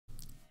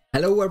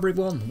Hello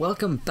everyone,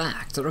 welcome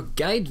back to a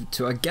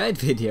guide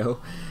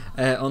video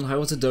on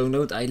how to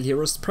download Idle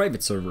Heroes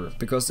private server,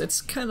 because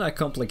it's kinda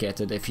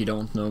complicated if you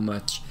don't know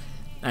much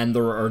and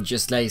or are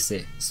just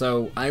lazy.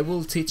 So I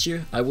will teach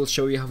you, I will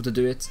show you how to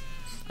do it.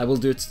 I will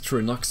do it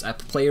through Dmoc app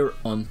player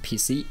on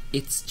PC.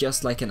 It's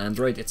just like an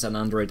Android, it's an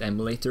Android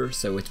emulator,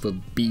 so it will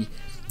be,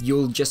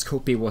 you'll just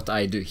copy what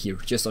I do here,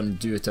 just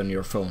do it on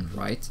your phone,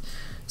 right?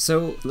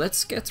 So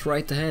let's get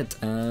right ahead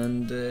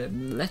and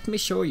let me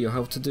show you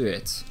how to do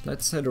it.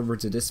 Let's head over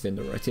to this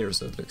window right here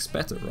so it looks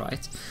better,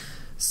 right?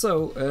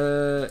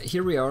 So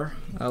here we are.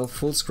 I'll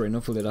full screen,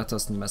 hopefully that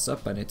doesn't mess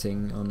up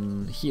anything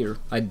on here.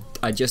 I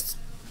just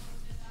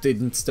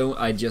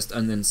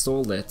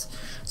uninstalled it.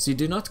 So you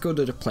do not go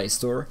to the Play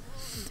Store.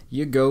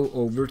 You go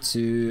over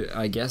to,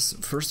 I guess,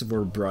 first of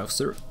all,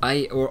 browser.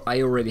 I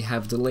already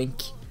have the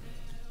link.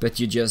 But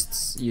you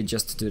just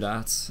do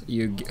that.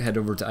 You head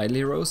over to Idle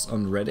Heroes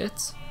on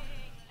Reddit.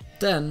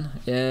 Then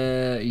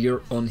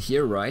you're on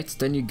here, right?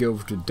 Then you go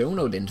over to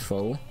download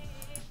info.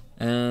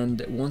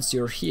 And once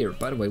you're here,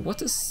 by the way,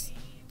 what is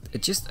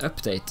it? Just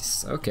update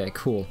this. Okay,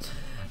 cool.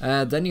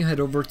 Then you head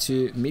over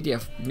to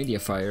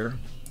Mediafire.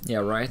 Yeah,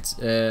 right.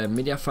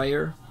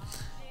 Mediafire.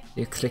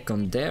 You click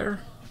on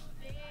there.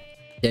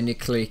 Then you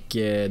click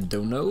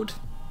download.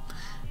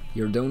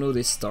 Your download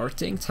is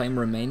starting. Time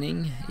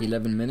remaining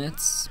 11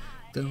 minutes.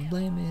 Don't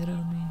blame it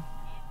on me,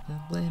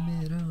 don't blame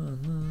it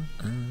on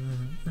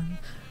me.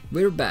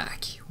 We're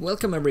back.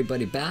 Welcome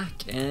everybody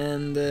back,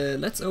 and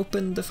let's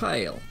open the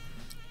file.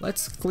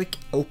 Let's click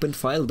open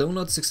file,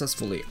 download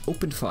successfully,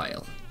 open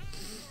file.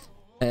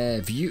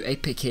 View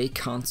APK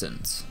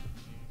content.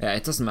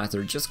 It doesn't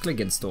matter, just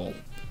click install.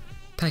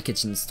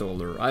 Package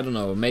installer, I don't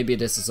know, maybe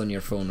this is on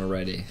your phone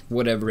already.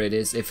 Whatever it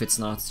is, if it's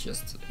not,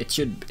 just it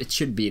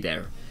should be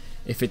there.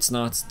 If it's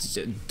not,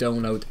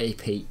 download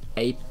APK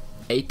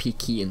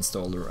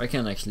installer. I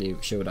can actually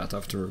show that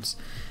afterwards.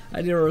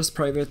 Idle Heroes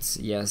private,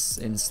 yes,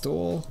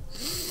 install.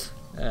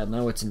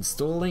 Now it's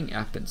installing,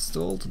 app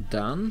installed,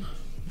 done.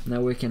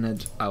 Now we can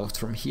head out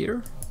from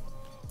here.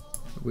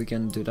 We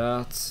can do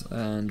that,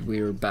 and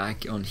we're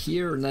back on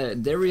here. Now,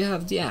 there we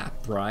have the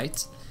app,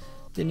 right?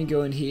 Then you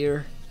go in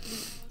here.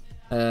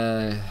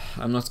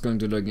 I'm not going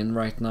to log in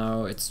right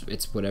now.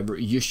 It's whatever.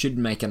 You should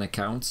make an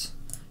account.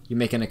 You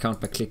make an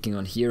account by clicking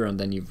on here, and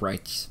then you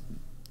write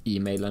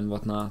email and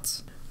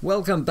whatnot.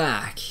 Welcome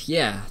back.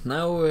 Yeah,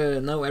 now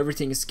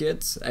everything is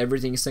good.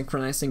 Everything is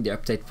synchronizing. The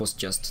update was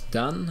just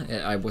done.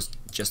 I was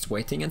just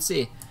waiting and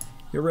see.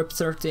 You're Rip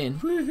 13.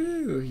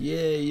 Woohoo!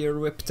 Yeah, you're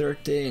Rip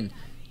 13.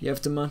 You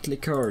have the monthly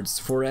cards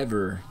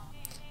forever.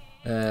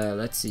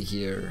 Let's see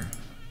here.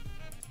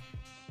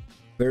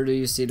 Where do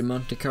you see the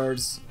monthly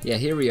cards? Yeah,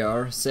 here we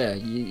are. So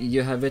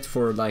you have it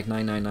for like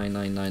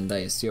 99999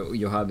 days.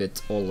 You have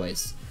it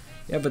always.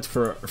 You have it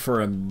for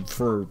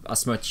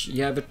as much.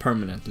 You have it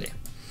permanently.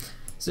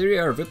 So here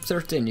you are, VIP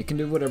 13, you can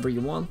do whatever you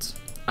want.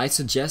 I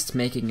suggest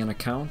making an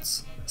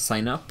account,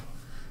 sign up,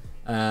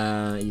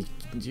 you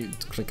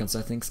click on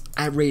settings.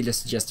 I really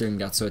suggest doing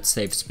that so it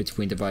saves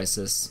between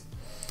devices.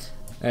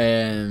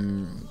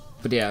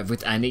 But yeah,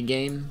 with any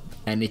game,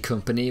 any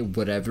company,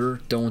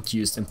 whatever, don't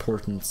use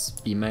important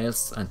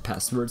emails and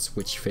passwords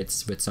which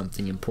fits with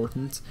something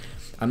important.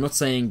 I'm not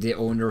saying the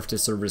owner of the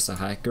server is a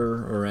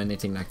hacker or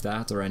anything like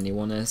that, or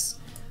anyone is.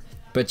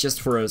 But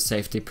just for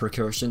safety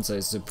precautions,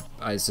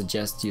 I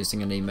suggest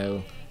using an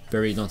email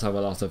where you don't have a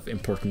lot of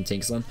important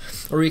things on.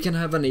 Or you can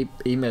have an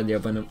email you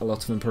have a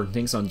lot of important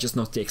things on, just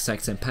not the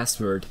exact same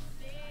password.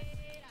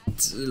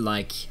 It's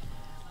like,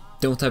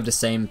 don't have the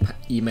same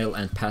email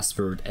and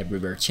password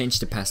everywhere. Change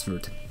the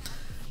password.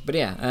 But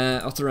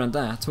yeah, other than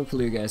that,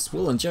 hopefully you guys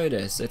will enjoy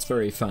this. It's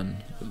very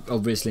fun.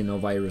 Obviously no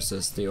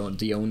viruses. The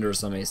owner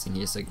is amazing.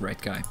 He's a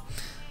great guy.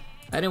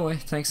 Anyway,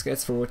 thanks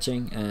guys for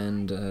watching,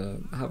 and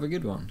have a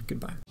good one.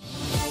 Goodbye.